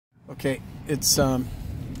Okay, it's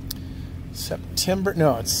September,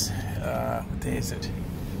 no, it's, what day is it?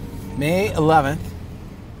 May 11th,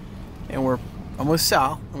 and we're almost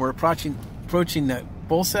south, and we're approaching the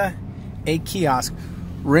Bolsa A kiosk.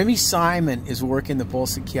 Remi Simon is working the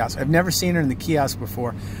Bolsa kiosk. I've never seen her in the kiosk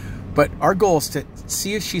before, but our goal is to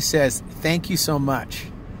see if she says, thank you so much,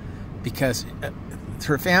 because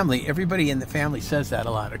her family, everybody in the family says that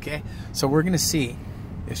a lot, okay? So we're gonna see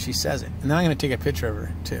if she says it. And then I'm gonna take a picture of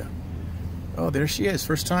her too. Oh, there she is,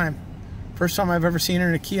 first time I've ever seen her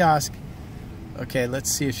in a kiosk. Okay,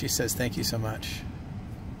 let's see if she says thank you so much.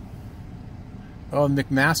 Oh,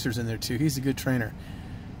 McMaster's in there too. He's a good trainer.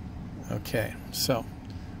 Okay, so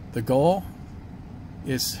the goal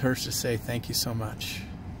is hers to say thank you so much.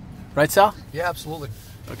 Right, Sal? Yeah, absolutely.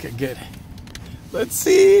 Okay, good. Let's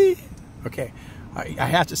see. Okay, I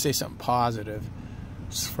have to say something positive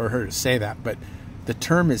for her to say that, but the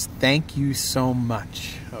term is thank you so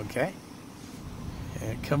much, okay?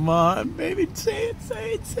 And come on, baby, say it,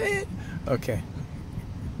 say it, say it. Okay.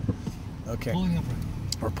 Okay. Pulling up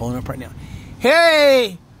right. We're pulling up right now.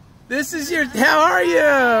 Hey, this is your, how are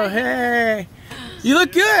you? Hey, you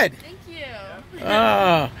look good. Thank you.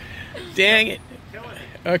 Oh, dang it.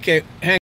 Okay, hang